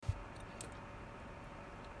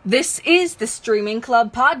This is the Streaming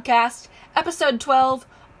Club Podcast, episode 12,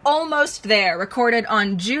 Almost There, recorded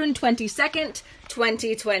on June 22nd,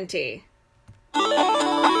 2020.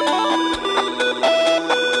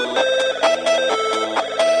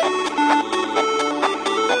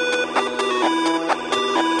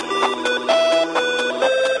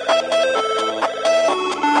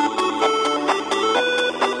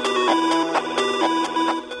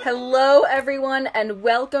 Hello, everyone, and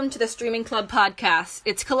welcome to the Streaming Club Podcast.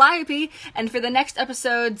 It's Calliope, and for the next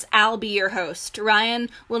episodes, I'll be your host. Ryan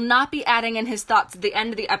will not be adding in his thoughts at the end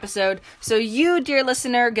of the episode, so you, dear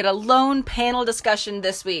listener, get a lone panel discussion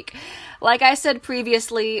this week. Like I said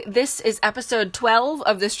previously, this is episode 12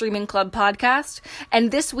 of the Streaming Club Podcast,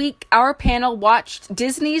 and this week our panel watched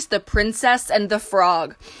Disney's The Princess and the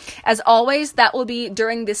Frog. As always, that will be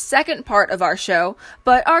during the second part of our show,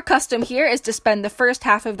 but our custom here is to spend the first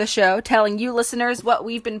half of the show telling you listeners what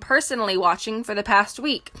we've been personally watching for the past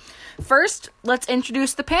week. First, let's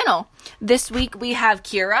introduce the panel. This week we have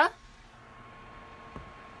Kiera.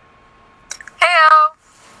 Heyo!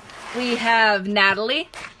 We have Natalie.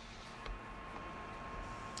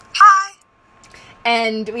 Hi!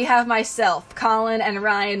 And we have myself. Colin and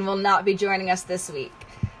Ryan will not be joining us this week.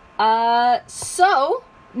 So,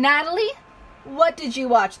 Natalie, what did you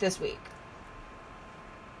watch this week?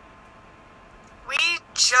 We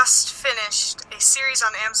just finished a series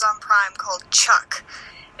on Amazon Prime called Chuck.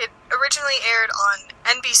 It originally aired on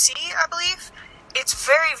NBC, I believe. It's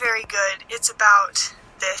very, very good. It's about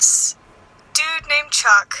this dude named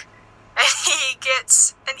Chuck, and he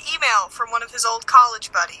gets an email from one of his old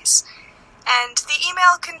college buddies. And the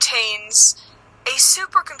email contains a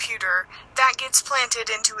supercomputer that gets planted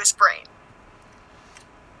into his brain.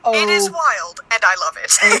 Oh, it is wild, and I love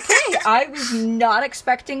it. Okay, I was not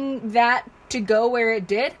expecting that to go where it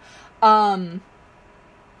did. Yeah.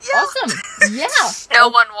 Awesome. Yeah. No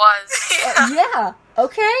one was. Yeah.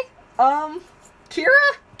 Okay.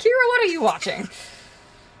 Kiera, what are you watching?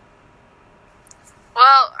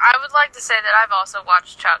 Well, I would like to say that I've also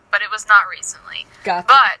watched Chuck, but it was not recently. Gotcha.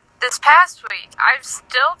 But this past week, I've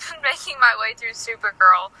still been making my way through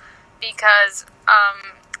Supergirl because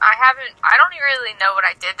I don't really know what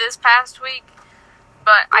I did this past week,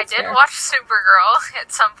 but That's I did fair. watch Supergirl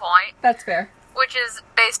at some point, That's fair. which is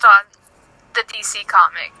based on the DC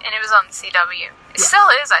comic, and it was on the CW. It Yes. still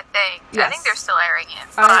is, I think. I Yes. think they're still airing it,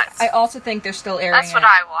 but I also think they're still airing that's what it.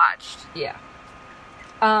 I watched. Yeah.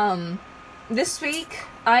 This week,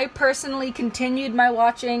 I personally continued my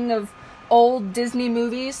watching of old Disney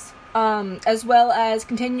movies, as well as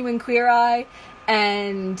continuing Queer Eye,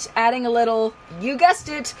 and adding a little, you guessed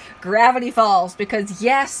it, Gravity Falls, because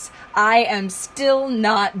yes, I am still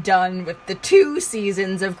not done with the 2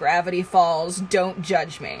 seasons of Gravity Falls, don't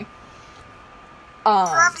judge me.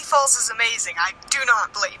 Gravity Falls is amazing. I do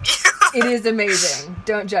not blame you. It is amazing.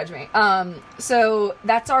 Don't judge me. So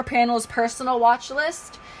that's our panel's personal watch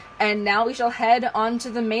list, and now we shall head on to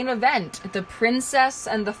the main event, The Princess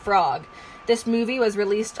and the Frog. This movie was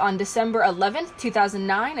released on December 11th,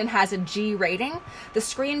 2009, and has a G rating. The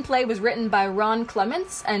screenplay was written by Ron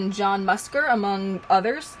Clements and John Musker, among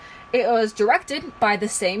others. It was directed by the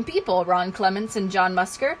same people, Ron Clements and John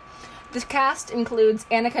Musker. The cast includes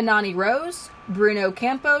Annika Nani Rose, Bruno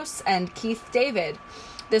Campos, and Keith David.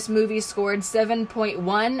 This movie scored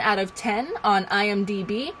 7.1 out of 10 on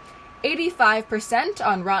IMDb, 85%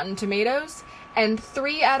 on Rotten Tomatoes, and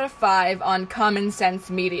 3 out of 5 on Common Sense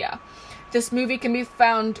Media. This movie can be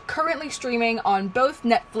found currently streaming on both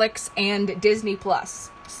Netflix and Disney+.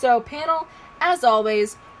 So, panel, as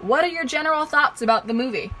always, what are your general thoughts about the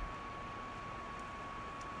movie?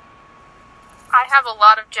 I have a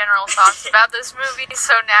lot of general thoughts about this movie,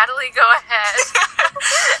 so Natalie, go ahead.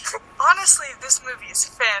 Honestly, this movie is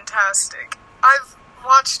fantastic. I've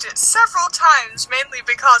watched it several times, mainly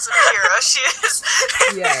because of Kiera. She is...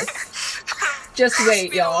 Yes. Just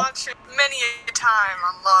wait, we y'all. watch it many a time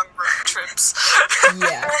on long road trips.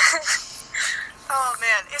 Yeah. Oh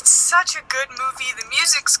man, it's such a good movie. The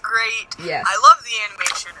music's great. Yes. I love the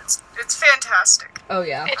animation. It's fantastic. Oh,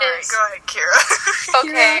 yeah. It Alright, is. go ahead, Kiera.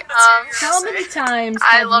 Okay, How many times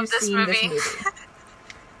I have love you this seen movie. this movie?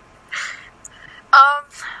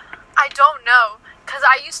 I don't know, because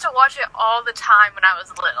I used to watch it all the time when I was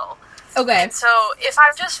little. Okay. And so, if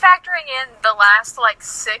I'm just factoring in the last,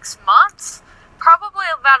 6 months, probably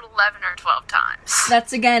about 11 or 12 times.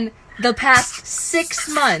 That's, again, the past 6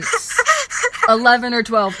 months. 11 or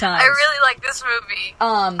 12 times. I really like this movie.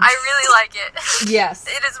 I I really like it. Yes.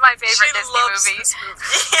 It is my favorite She Disney loves movie. this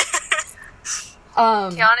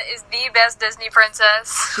movie. Kiana is the best Disney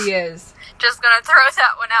princess. She is. Just gonna throw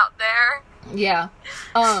that one out there. Yeah.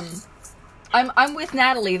 I'm with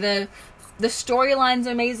Natalie. The storyline's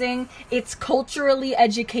amazing. It's culturally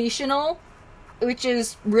educational, which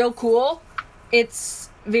is real cool. It's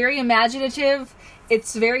very imaginative.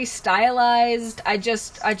 It's very stylized. I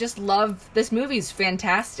just love this movie's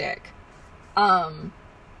fantastic.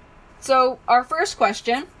 So our first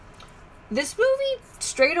question, this movie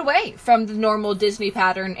strayed away from the normal Disney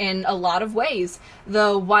pattern in a lot of ways.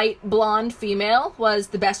 The white blonde female was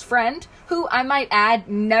the best friend, who I might add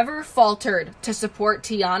never faltered to support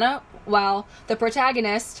Tiana, while the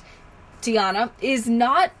protagonist, Tiana, is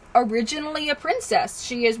not originally a princess.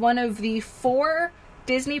 She is one of the 4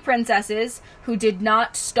 Disney princesses who did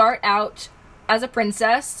not start out as a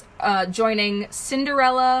princess, joining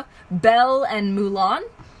Cinderella, Belle, and Mulan.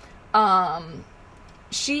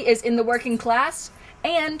 She is in the working class,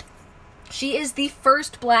 and she is the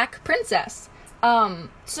first black princess.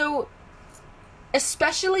 So,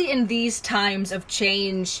 especially in these times of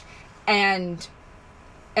change and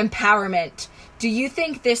empowerment, do you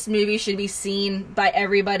think this movie should be seen by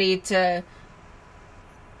everybody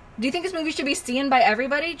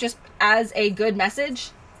just as a good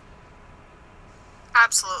message?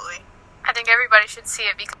 Absolutely. I think everybody should see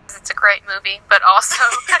it because it's a great movie, but also,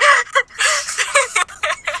 if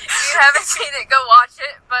you haven't seen it, go watch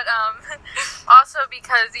it, but also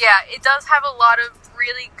because, yeah, it does have a lot of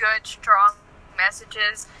really good, strong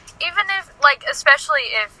messages, even if, like,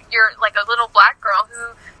 especially if you're, like, a little black girl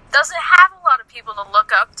who doesn't have a lot of people to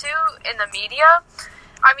look up to in the media.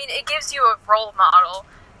 I mean, it gives you a role model,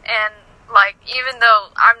 and, like, even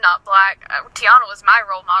though I'm not black, Tiana was my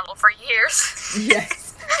role model for years. Yes.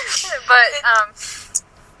 But,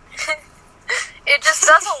 it just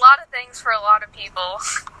does a lot of things for a lot of people.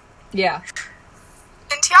 Yeah.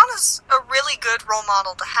 And Tiana's a really good role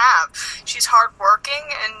model to have. She's hardworking,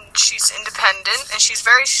 and she's independent, and she's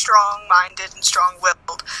very strong-minded and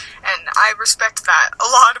strong-willed. And I respect that a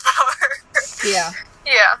lot about her. Yeah.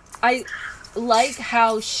 Yeah. I like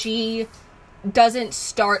how she doesn't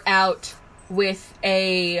start out with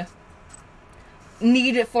a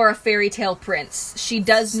need for a fairy tale prince. She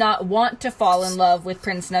does not want to fall in love with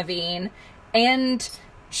Prince Naveen, and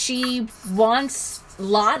she wants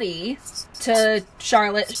Lottie,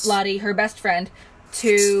 her best friend,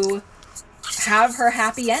 to have her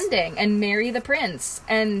happy ending and marry the prince.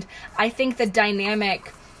 And I think the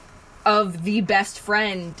dynamic of the best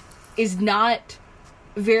friend is not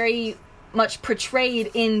very much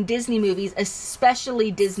portrayed in Disney movies,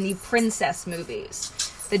 especially Disney princess movies.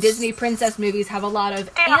 The Disney princess movies have a lot of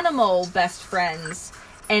animal best friends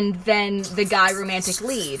and then the guy romantic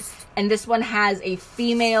lead. And this one has a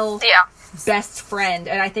female best friend,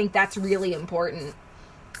 and I think that's really important.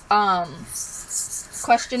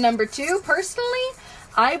 Question number 2. Personally,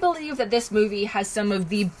 I believe that this movie has some of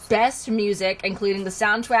the best music, including the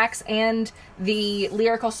soundtracks and the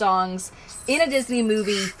lyrical songs, in a Disney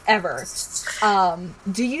movie ever.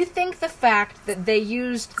 Do you think the fact that they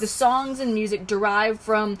used the songs and music derived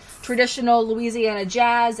from traditional Louisiana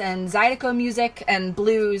jazz and Zydeco music and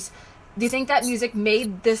blues, do you think that music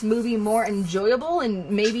made this movie more enjoyable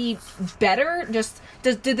and maybe better?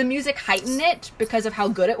 Did the music heighten it because of how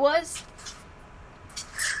good it was?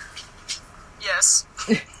 Yes.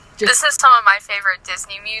 This is some of my favorite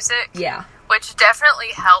Disney music. Yeah. Which definitely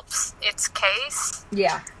helps its case.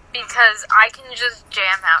 Yeah. Because I can just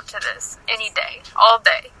jam out to this any day, all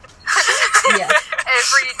day. Yeah.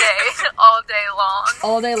 Every day, all day long.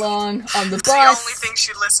 All day long, on the bus. It's the only thing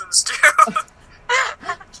she listens to.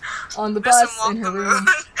 On the bus, in her room.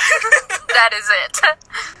 That is it.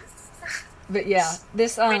 But yeah,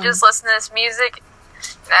 this, We just listen to this music,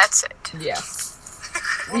 that's it. Yeah.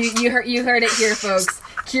 You heard it here, folks.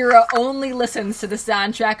 Kiera only listens to the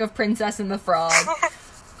soundtrack of Princess and the Frog.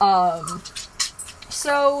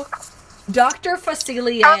 So, Dr.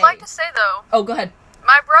 Facilier... I would like to say, though... Oh, go ahead.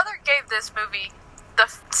 My brother gave this movie the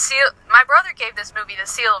seal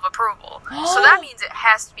of approval. So that means it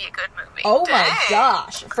has to be a good movie. Oh my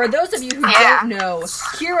gosh. For those of you who don't know,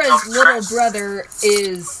 Kiera's little brother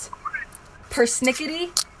is persnickety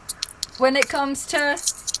when it comes to...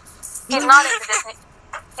 He's not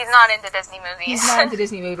into Disney movies. He's not into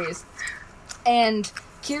Disney movies. And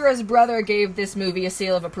Kiera's brother gave this movie a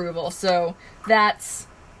seal of approval, so that's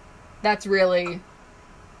really...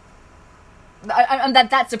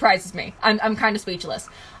 that surprises me. I'm kind of speechless.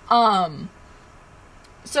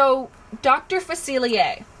 So, Dr.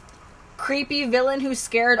 Facilier, creepy villain who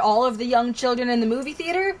scared all of the young children in the movie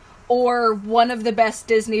theater, or one of the best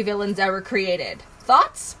Disney villains ever created?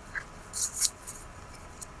 Thoughts?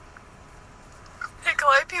 Hey,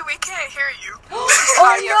 Calliope, we can't hear you. Oh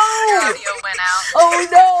no! Audio went out.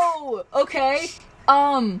 Oh no! Okay.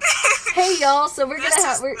 Hey y'all, so we're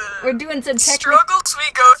doing some technical struggles we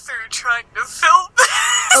go through trying to film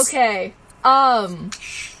this. Okay. Oh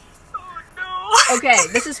no. Okay,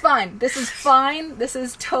 this is fine. This is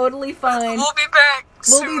totally fine. We'll be back.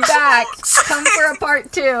 We'll be back. Come for a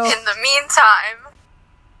part 2. In the meantime.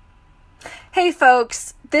 Hey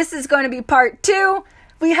folks, this is going to be part 2.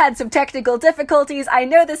 We had some technical difficulties. I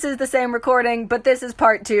know this is the same recording, but this is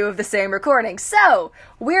part 2 of the same recording. So,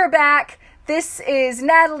 we're back. This is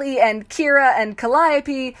Natalie and Kiera and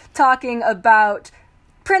Calliope talking about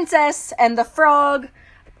Princess and the Frog.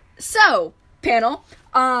 So, panel,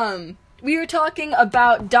 we were talking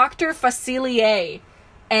about Dr. Facilier,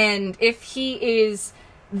 and if he is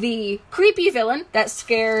the creepy villain that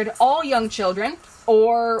scared all young children,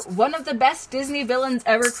 or one of the best Disney villains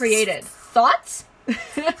ever created. Thoughts?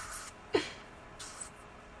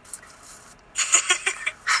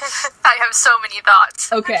 I have so many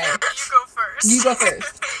thoughts. Okay. You go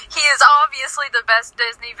first. He is obviously the best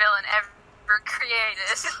Disney villain ever created.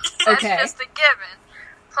 That's Okay. just a given.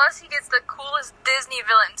 Plus, he gets the coolest Disney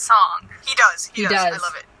villain song. He does. He does. I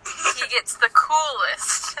love it. He gets the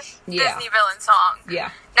coolest Yeah. Disney villain song.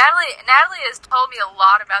 Yeah. Natalie has told me a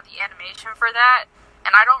lot about the animation for that,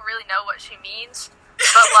 and I don't really know what she means.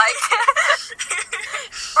 But, like,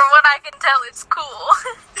 from what I can tell, it's cool.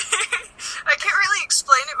 I can't really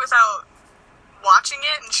explain it without watching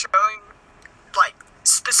it and showing, like,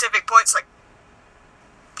 specific points, like,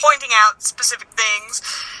 pointing out specific things,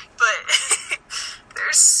 but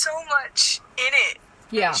there's so much in it.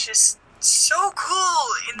 Yeah. It's just so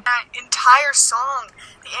cool in that entire song.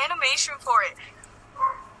 The animation for it.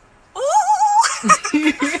 Ooh!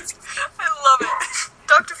 I love it.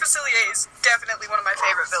 Dr. Facilier is definitely one of my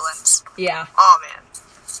favorite villains. Yeah. Oh, man.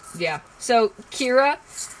 Yeah. So, Kiera,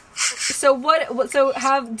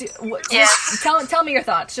 tell me your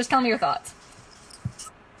thoughts. Just tell me your thoughts.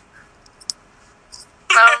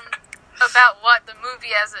 About what? The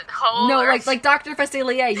movie as a whole? No, or... like Dr.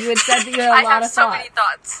 Facilier, you had said that you had a lot of thoughts. I have so many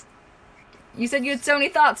thoughts. You said you had so many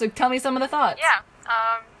thoughts, so tell me some of the thoughts. Yeah.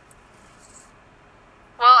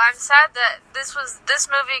 Well, I'm sad that this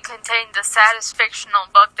movie contained the saddest fictional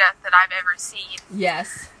bug death that I've ever seen.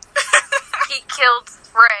 Yes. He killed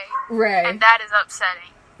Ray. And that is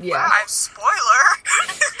upsetting. Yeah. Wow, spoiler!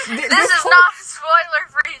 This is not a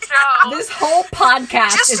spoiler-free show. This whole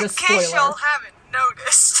podcast Just is a spoiler. in case y'all haven't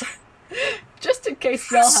noticed. Just in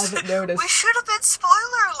case y'all haven't noticed. We should have been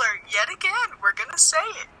spoiler alert yet again. We're gonna say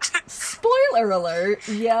it. Spoiler alert.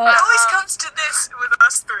 Yeah. It always comes to this with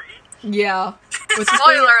us 3. Yeah. With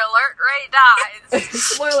Spoiler alert, Ray dies.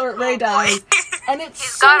 Spoiler, Ray dies. And it's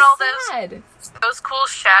He's so got all sad. Those cool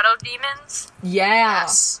shadow demons. Yeah.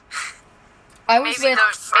 Yes. I was Maybe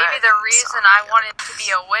the reason I wanted to be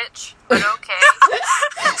a witch, but okay.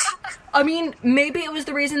 I mean, maybe it was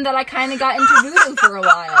the reason that I kind of got into voodoo for a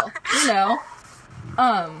while. You know.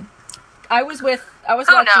 I was Who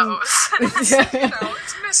watching... knows? It's a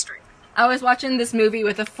mystery. I was watching this movie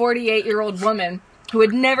with a 48-year-old woman who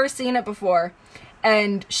had never seen it before,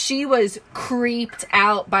 and she was creeped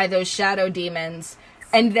out by those shadow demons,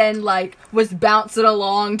 and then, like, was bouncing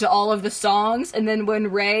along to all of the songs, and then when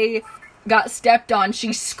Ray got stepped on,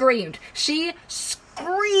 she screamed. She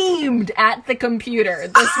screamed at the computer,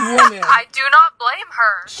 this woman. I do not blame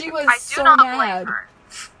her. She was I do not mad. blame her.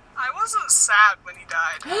 I wasn't sad when he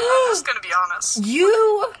died. I'm just gonna be honest.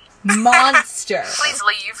 You monster. Please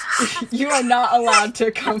leave. You are not allowed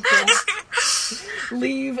to come back.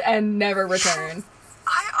 Leave and never return.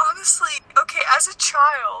 I honestly, okay, as a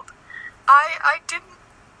child, I didn't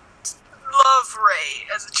love Ray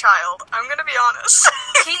as a child. I'm gonna be honest.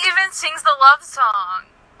 He even sings the love song.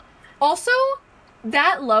 Also,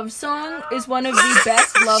 that love song is one of the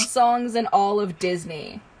best love songs in all of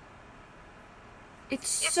Disney. It's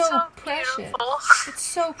so precious. Beautiful. It's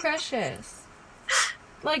so precious.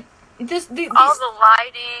 Like, all the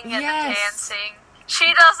lighting and Yes. the dancing.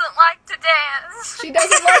 She doesn't like to dance. She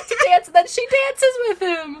doesn't like to dance, and then she dances with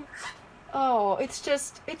him. Oh, it's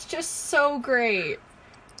just so great.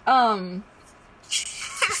 So,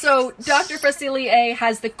 Dr. Facilier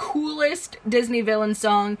has the coolest Disney villain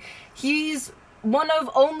song. He's one of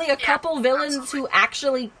only a couple villains who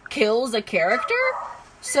actually kills a character.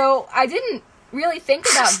 So, I didn't really think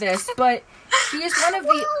about this, but he is one of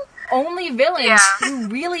the only villains who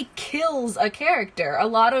really kills a character. A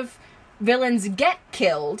lot of villains get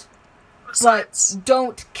killed, but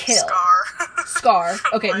don't kill. Scar.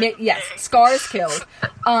 Okay, yes, Scar's killed.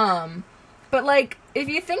 But, like, if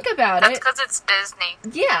you think about That's because it's Disney.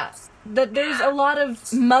 Yeah. There's a lot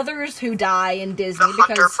of mothers who die in Disney the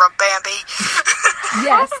hunter from Bambi.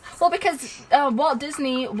 Yes. Well, because Walt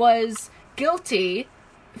Disney was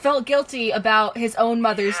felt guilty about his own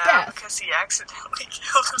mother's death. Because he accidentally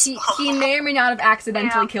killed his mom. He may or may not have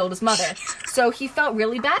accidentally killed his mother. So he felt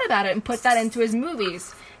really bad about it and put that into his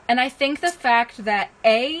movies. And I think the fact that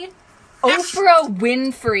Oprah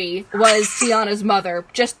Winfrey was Tiana's mother,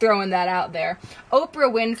 just throwing that out there.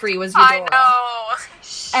 Oprah Winfrey was Eudora. I know.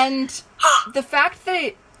 And the fact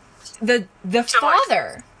that the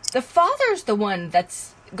father's the one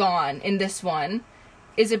that's gone in this one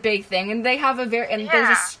is a big thing, and they have there's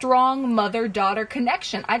a strong mother-daughter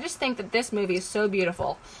connection. I just think that this movie is so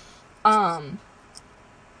beautiful.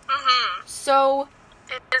 So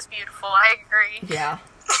it is beautiful. I agree. Yeah.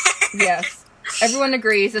 Yes. Everyone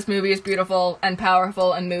agrees this movie is beautiful and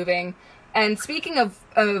powerful and moving. And speaking of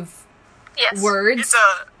words, it's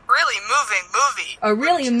a really moving movie. A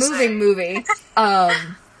really moving movie.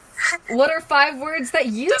 What are 5 words that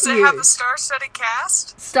you use? Does it have a star-studded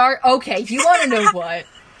cast? Okay, you want to know what?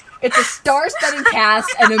 It's a star-studded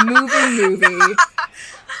cast and a moving movie.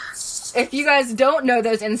 If you guys don't know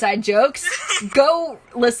those inside jokes, go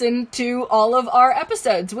listen to all of our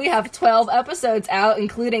episodes. We have 12 episodes out,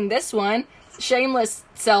 including this one. Shameless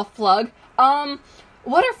self-plug.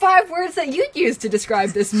 What are 5 words that you'd use to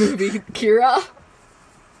describe this movie, Kiera?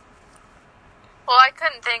 Well, I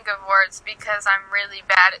couldn't think of words because I'm really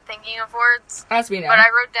bad at thinking of words. As we know. But I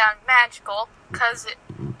wrote down magical because it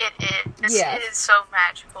is. Yes. It is so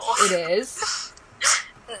magical. It is.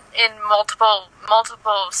 In multiple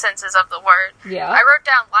senses of the word. Yeah. I wrote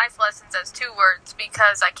down life lessons as 2 words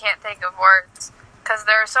because I can't think of words. Because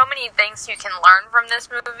there are so many things you can learn from this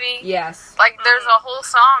movie. Yes. Like, there's a whole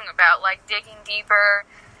song about, like, digging deeper,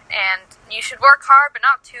 and you should work hard, but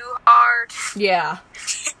not too hard. Yeah.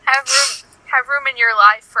 Have room in your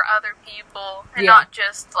life for other people, and not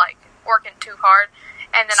just, like, working too hard.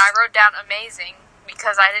 And then I wrote down amazing,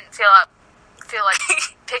 because I didn't feel like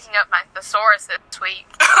picking up my thesaurus this week.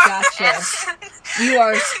 Gotcha. You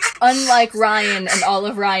are unlike Ryan and all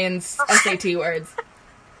of Ryan's SAT words.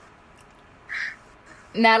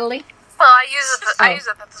 Natalie? Well, I use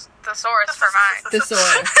a thesaurus for mine.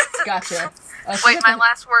 Thesaurus. Gotcha. Wait, my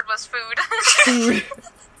last word was food. Food.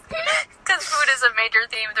 Because food is a major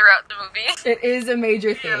theme throughout the movie. It is a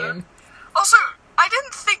major theme. Also, I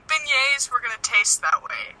didn't think beignets were going to taste that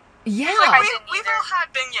way. Yeah. Like, we've all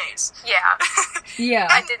had beignets. Yeah. Yeah.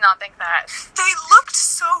 I did not think that. They looked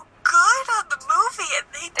so good on the movie, and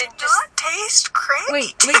they did not taste great.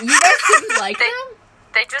 Wait, you guys didn't like them?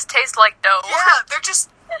 They just taste like dough. Yeah, they're just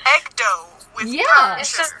egg dough with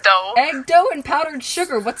it's just dough. Egg dough and powdered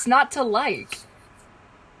sugar. What's not to like?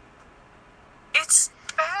 It's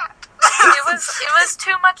bad. It was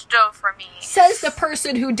too much dough for me. Says the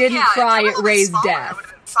person who didn't cry at Ray's I death. would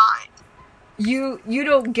have been fine. You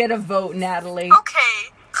don't get a vote, Natalie.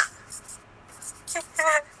 Okay.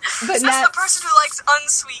 But That's the person who likes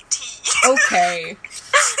unsweet tea. Okay.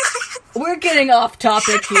 We're getting off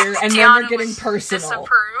topic here, and then we're getting personal.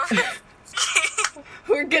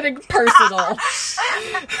 We're getting personal.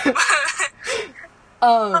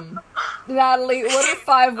 Natalie, what are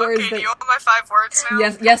 5 words that... do you want my 5 words now?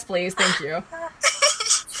 Yes, please, thank you.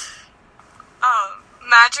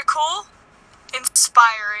 Magical,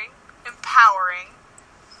 inspiring, empowering,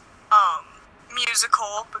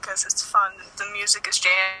 musical, because it's fun, the music is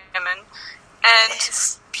jamming,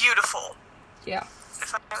 and beautiful. Yeah.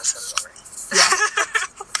 If I haven't said it already.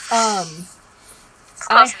 Yeah.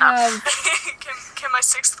 I have... Can my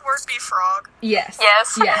 6th word be frog? Yes.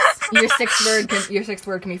 Yes. Your 6th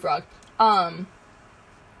word can be frog. I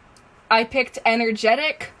picked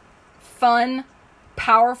energetic, fun,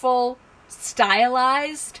 powerful,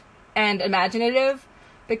 stylized, and imaginative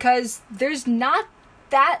because there's not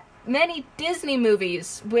that many Disney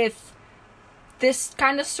movies with this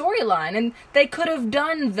kind of storyline, and they could have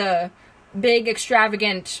done the big,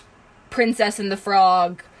 extravagant Princess and the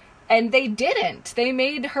Frog, and they didn't. They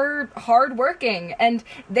made her hardworking, and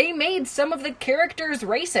they made some of the characters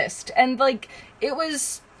racist, and, like, it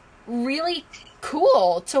was really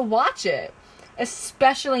cool to watch it,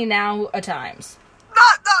 especially now at times.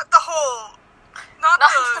 Not the whole... Not the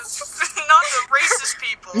racist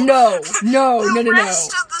people. No. The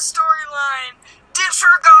rest of the storyline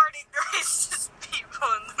disregarding the racist people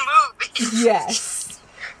in the movie. Yes.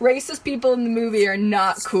 Racist people in the movie are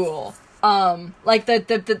not cool. Like the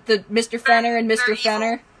Mr. Fenner and Mr.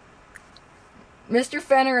 Fenner. Mr.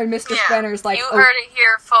 Fenner and Mr. Fenner's like... You heard it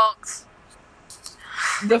here, folks.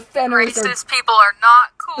 The Fenners Racist people are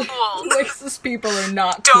not cool. Racist people are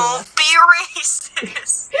not cool. Don't be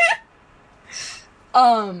racist.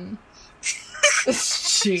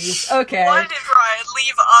 Jeez, okay. Why did Ryan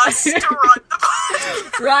leave us to run the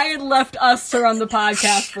podcast? Ryan left us to run the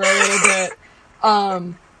podcast for a little bit.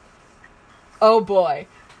 Oh boy.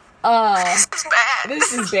 This is bad.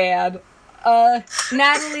 This is bad.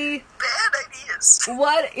 Natalie, Bad ideas.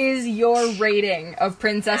 what is your rating of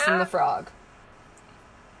Princess and the Frog?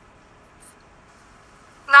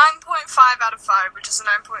 9.5 out of 5, which is a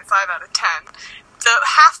 9.5 out of 10. The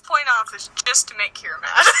half point off is just to make Kiera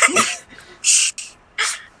mad. It's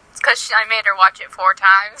because I made her watch it 4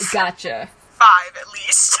 times. Gotcha. 5 at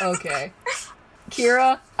least. Okay.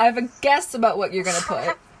 Kiera, I have a guess about what you're gonna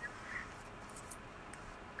put.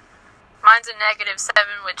 Mine's a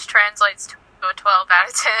 -7, which translates to a 12 out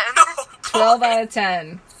of 10. 12 out of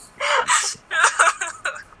 10.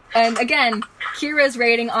 And again, Kira's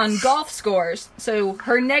rating on golf scores, so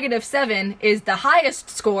her -7 is the highest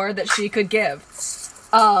score that she could give.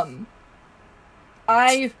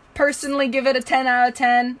 I personally give it a 10 out of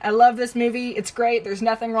 10. I love this movie. It's great. There's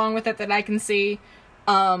nothing wrong with it that I can see.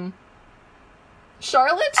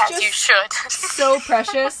 Charlotte's As just you should. so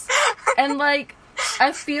precious. And, like,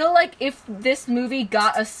 I feel like if this movie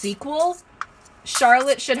got a sequel,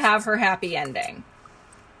 Charlotte should have her happy ending.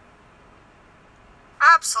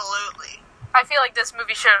 Absolutely. I feel like this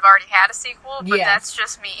movie should have already had a sequel, but Yeah. that's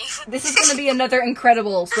just me. This is going to be another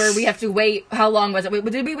Incredibles where we have to wait. How long was it?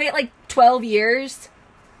 Did we wait like 12 years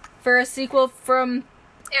for a sequel from?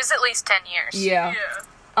 It was at least 10 years. Yeah.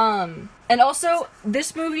 And also,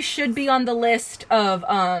 this movie should be on the list of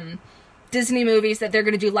Disney movies that they're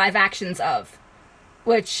going to do live actions of,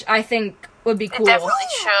 which I think would be cool. It definitely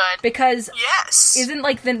should. Because Yes. isn't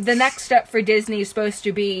like the next step for Disney supposed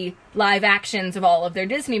to be live actions of all of their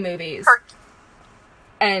Disney movies?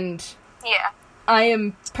 And Yeah. I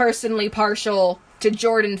am personally partial to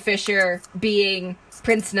Jordan Fisher being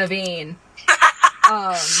Prince Naveen.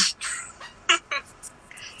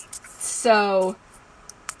 So,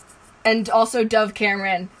 and also Dove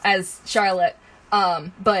Cameron as Charlotte.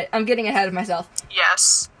 But I'm getting ahead of myself.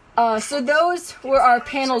 Yes. So those were our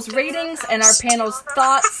panel's ratings and our panel's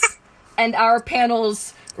thoughts and our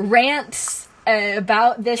panel's rants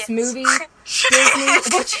about this movie. Disney,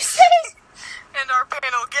 what'd you say? And our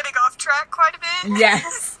panel getting off track quite a bit.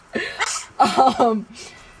 Yes.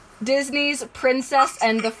 Disney's Princess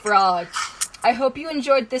and the Frog. I hope you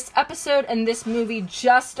enjoyed this episode and this movie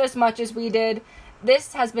just as much as we did.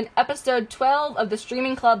 This has been episode 12 of the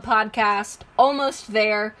Streaming Club podcast. Almost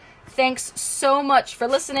there. Thanks so much for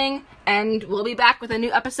listening, and we'll be back with a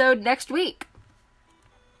new episode next week.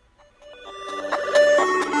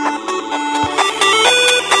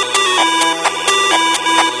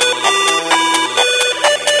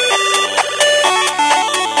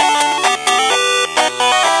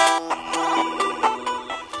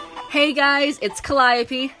 Hey guys, it's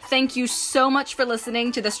Calliope. Thank you so much for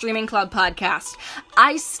listening to the Streaming Club podcast.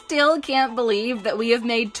 I still can't believe that we have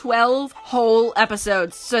made 12 whole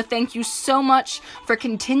episodes, so thank you so much for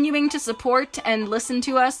continuing to support and listen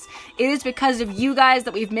to us. It is because of you guys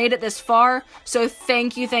that we've made it this far, so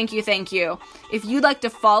thank you, thank you, thank you. If you'd like to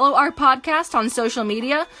follow our podcast on social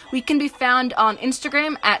media, we can be found on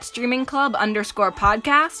Instagram at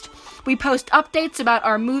streamingclub_podcast. We post updates about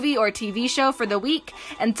our movie or TV show for the week,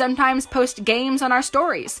 and sometimes post games on our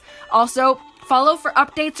stories. Also, follow for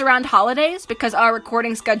updates around holidays, because our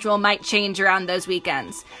recording schedule might change around those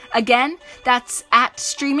weekends. Again, that's at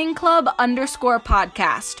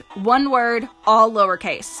streamingclub_podcast. One word, all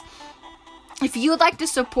lowercase. If you would like to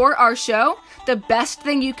support our show, the best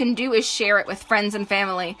thing you can do is share it with friends and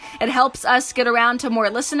family. It helps us get around to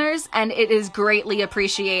more listeners, and it is greatly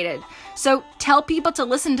appreciated. So tell people to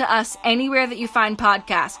listen to us anywhere that you find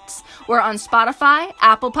podcasts. We're on Spotify,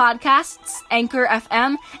 Apple Podcasts, Anchor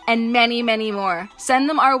FM, and many, many more. Send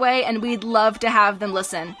them our way, and we'd love to have them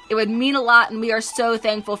listen. It would mean a lot, and we are so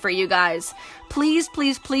thankful for you guys. Please,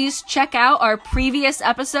 please, please check out our previous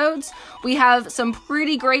episodes. We have some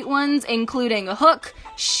pretty great ones, including Hook,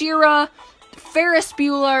 She-Ra, Ferris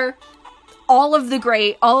Bueller, all of the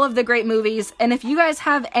great movies. And if you guys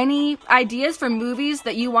have any ideas for movies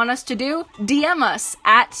that you want us to do, DM us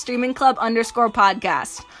at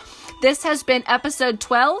streamingclub_podcast. This has been episode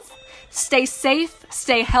 12. Stay safe,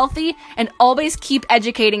 stay healthy, and always keep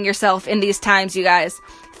educating yourself in these times, you guys.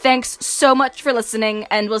 Thanks so much for listening,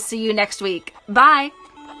 and we'll see you next week. Bye!